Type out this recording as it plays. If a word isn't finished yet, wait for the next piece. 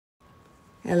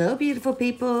Hello, beautiful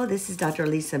people. This is Dr.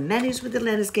 Lisa Matthews with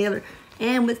Atlanta Scalar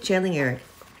and with Channeling Eric.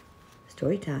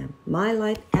 Story time. My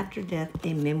Life After Death,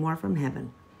 a Memoir from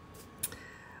Heaven.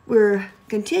 We're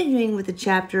continuing with the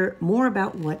chapter more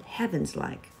about what heaven's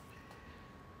like.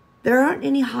 There aren't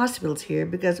any hospitals here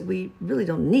because we really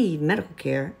don't need medical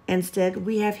care. Instead,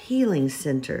 we have healing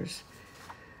centers.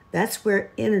 That's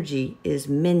where energy is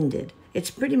mended. It's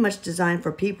pretty much designed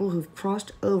for people who've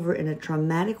crossed over in a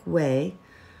traumatic way,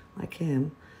 like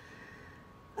him,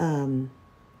 and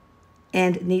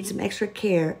need some extra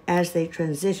care as they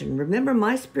transition. Remember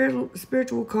my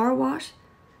spiritual car wash?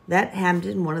 That happened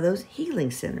in one of those healing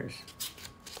centers.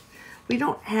 We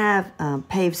don't have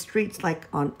paved streets like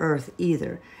on Earth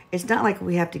either. It's not like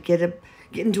we have to get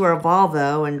into our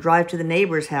Volvo and drive to the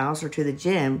neighbor's house or to the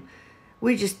gym.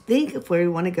 We just think of where we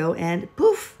want to go and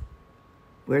poof,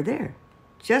 we're there.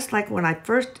 Just like when I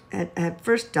had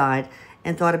first died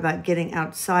and thought about going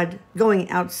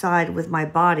outside with my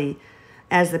body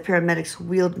as the paramedics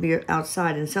wheeled me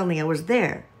outside, and suddenly I was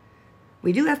there.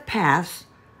 We do have paths,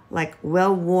 like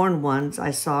well-worn ones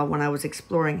I saw when I was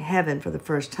exploring heaven for the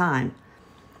first time.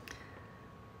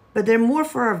 But they're more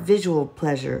for our visual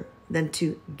pleasure than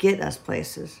to get us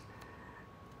places.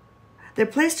 They're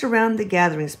placed around the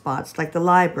gathering spots, like the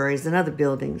libraries and other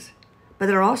buildings, but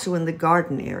they're also in the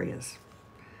garden areas.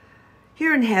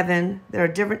 Here in heaven, there are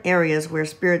different areas where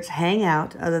spirits hang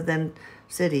out other than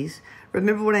cities.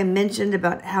 Remember what I mentioned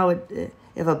about how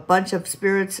if a bunch of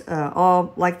spirits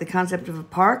all like the concept of a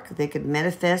park, they could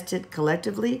manifest it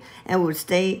collectively and it would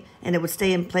stay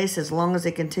in place as long as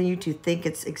they continue to think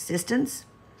its existence?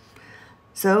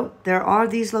 So there are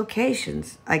these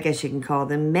locations, I guess you can call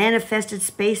them, manifested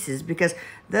spaces, because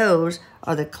those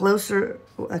are the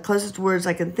closest words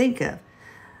I can think of,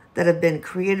 that have been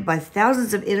created by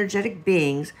thousands of energetic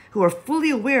beings who are fully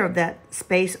aware of that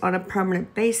space on a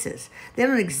permanent basis. They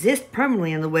don't exist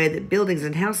permanently in the way that buildings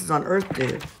and houses on Earth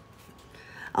do.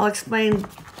 I'll explain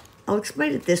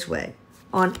it this way.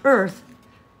 On Earth,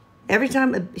 every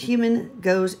time a human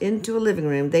goes into a living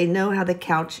room, they know how the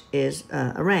couch is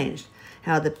arranged,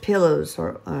 how the pillows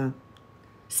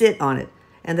sit on it,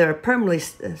 and they're permanently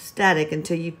static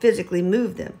until you physically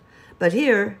move them. But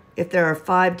here, if there are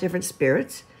 5 different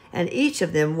spirits, and each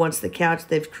of them wants the couch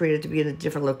they've created to be in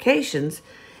different locations,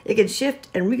 it can shift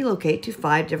and relocate to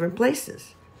 5 different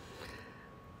places.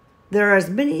 There are as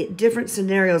many different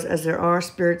scenarios as there are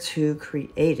spirits who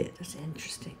create it. That's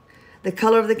interesting. The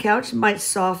color of the couch might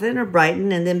soften or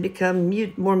brighten and then become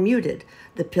more muted.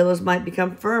 The pillows might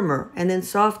become firmer and then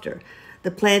softer.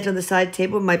 The plant on the side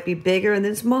table might be bigger and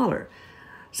then smaller.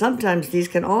 Sometimes these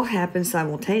can all happen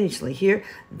simultaneously. Here,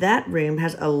 that room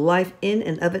has a life in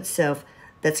and of itself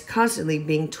that's constantly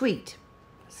being tweaked.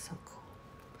 That's so cool.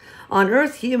 On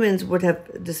Earth, humans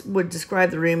would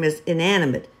describe the room as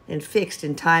inanimate and fixed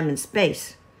in time and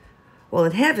space. Well,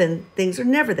 in heaven, things are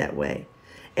never that way.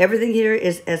 Everything here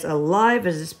is as alive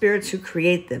as the spirits who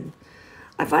create them.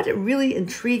 I find it really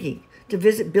intriguing to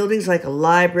visit buildings like a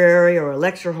library or a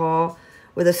lecture hall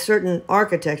with a certain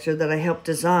architecture that I helped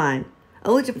design,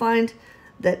 only to find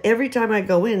that every time I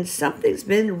go in, something's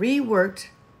been reworked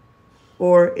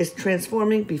or is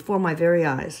transforming before my very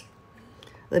eyes.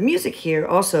 The music here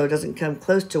also doesn't come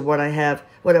close to what I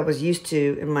was used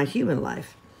to in my human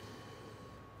life.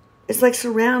 It's like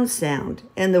surround sound,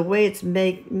 and the way it's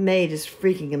made is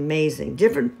freaking amazing.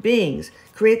 Different beings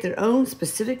create their own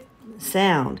specific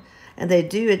sound, and they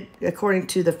do it according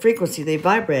to the frequency they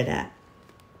vibrate at.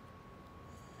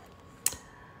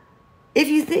 If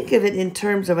you think of it in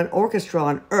terms of an orchestra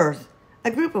on Earth,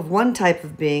 a group of one type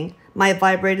of being might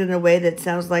vibrate in a way that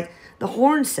sounds like the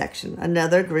horn section.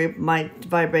 Another group might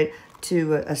vibrate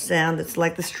to a sound that's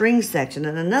like the string section,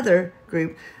 and another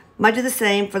group might do the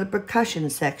same for the percussion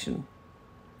section.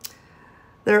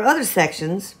 There are other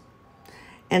sections,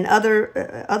 and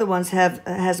other ones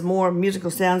has more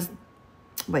musical sounds.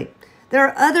 There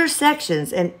are other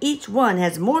sections, and each one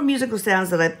has more musical sounds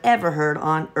than I've ever heard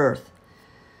on Earth.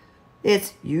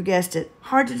 It's, you guessed it,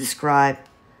 hard to describe.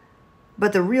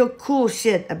 But the real cool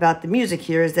shit about the music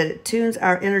here is that it tunes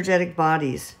our energetic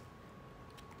bodies.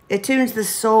 It tunes the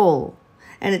soul,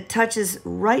 and it touches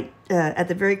right at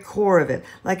the very core of it,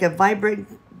 like a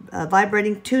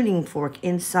vibrating tuning fork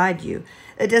inside you.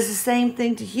 It does the same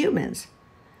thing to humans.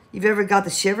 You've ever got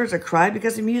the shivers or cried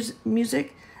because of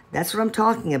music? That's what I'm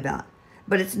talking about.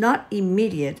 But it's not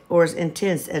immediate or as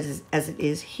intense as it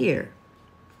is here.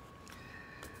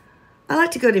 I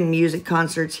like to go to music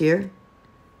concerts here.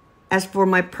 As for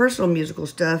my personal musical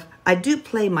stuff, I do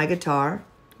play my guitar.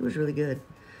 It was really good.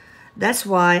 That's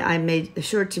why I made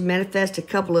sure to manifest a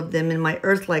couple of them in my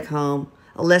Earth-like home,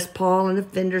 a Les Paul, and a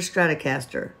Fender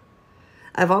Stratocaster.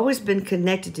 I've always been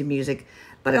connected to music,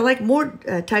 but I like more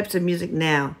types of music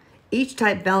now. Each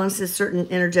type balances certain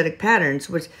energetic patterns,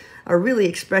 which are really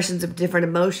expressions of different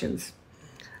emotions.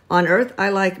 On Earth, I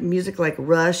like music like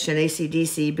Rush and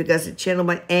AC/DC because it channels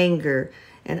my anger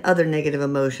and other negative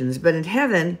emotions. But in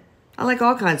heaven, I like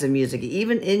all kinds of music,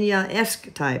 even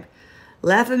Enya-esque type.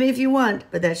 Laugh at me if you want,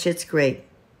 but that shit's great.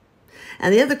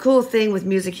 And the other cool thing with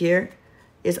music here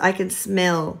is I can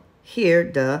smell,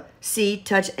 hear, see,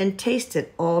 touch, and taste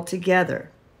it all together.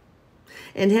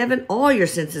 In heaven, all your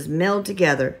senses meld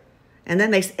together, and that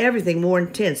makes everything more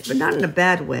intense, but not in a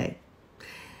bad way.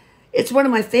 It's one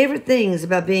of my favorite things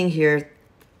about being here.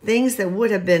 Things that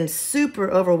would have been super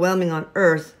overwhelming on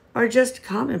Earth are just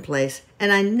commonplace,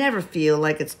 and I never feel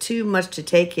like it's too much to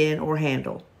take in or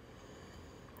handle.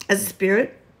 As a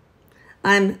spirit,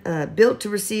 I'm built to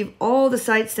receive all the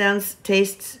sights, sounds,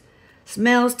 tastes,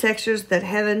 smells, textures that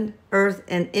heaven, earth,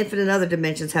 and infinite other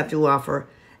dimensions have to offer,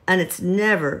 and it's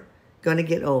never going to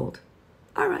get old.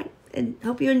 All right, and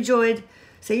hope you enjoyed.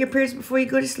 Say your prayers before you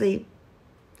go to sleep.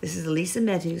 This is Lisa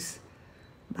Matthews.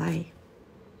 Bye.